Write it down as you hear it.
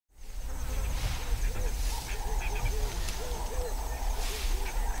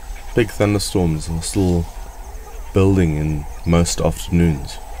Big thunderstorms are still building in most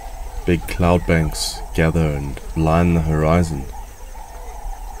afternoons. Big cloud banks gather and line the horizon.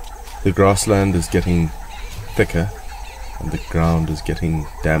 The grassland is getting thicker and the ground is getting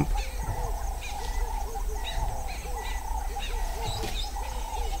damp.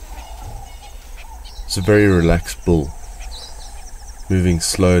 It's a very relaxed bull, moving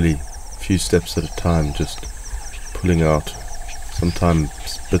slowly, a few steps at a time, just pulling out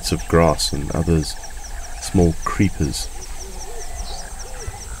sometimes bits of grass and others small creepers.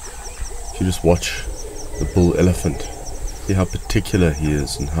 If you just watch the bull elephant, see how particular he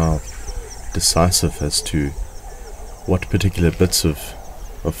is and how decisive as to what particular bits of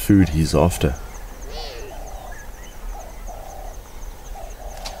food he's after.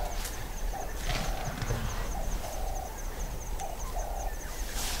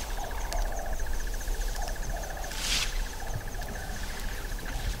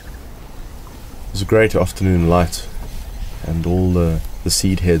 It was a great afternoon light, and all the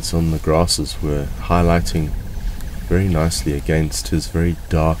seed heads on the grasses were highlighting very nicely against his very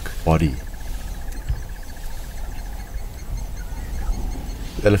dark body.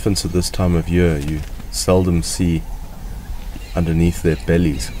 Elephants at this time of year you seldom see underneath their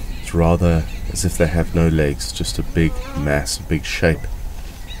bellies. It's rather as if they have no legs, just a big mass, a big shape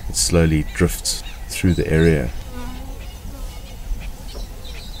that slowly drifts through the area.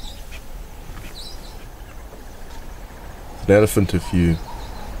 An elephant, if you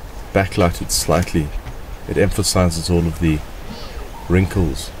backlight it slightly, it emphasizes all of the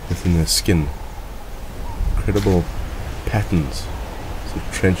wrinkles within their skin. Incredible patterns, sort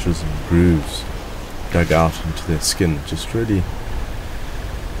of trenches and grooves dug out into their skin. It just really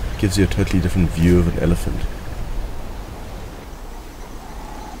gives you a totally different view of an elephant.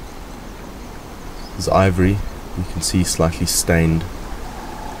 His ivory, you can see slightly stained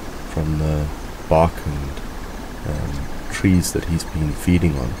from the bark and trees that he's been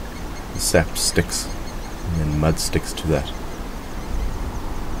feeding on. The sap sticks and then mud sticks to that.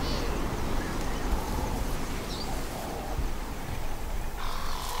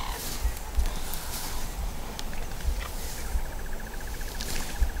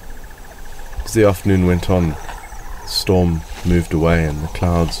 As the afternoon went on, the storm moved away and the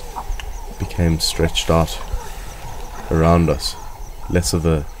clouds became stretched out around us. Less of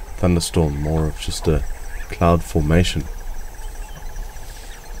a thunderstorm, more of just a cloud formation.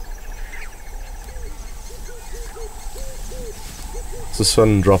 As the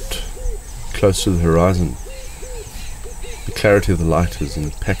sun dropped close to the horizon, the clarity of the light is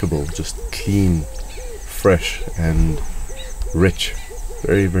impeccable, just clean, fresh and rich,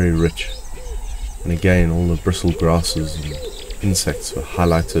 very, very rich. And again, all the bristle grasses and insects were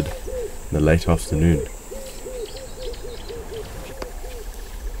highlighted in the late afternoon.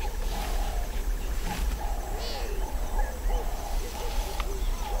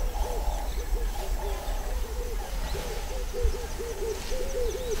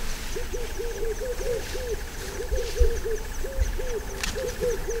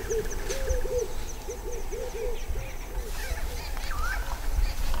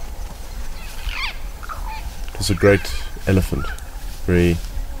 It was a great elephant, very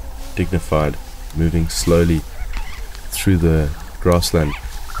dignified, moving slowly through the grassland.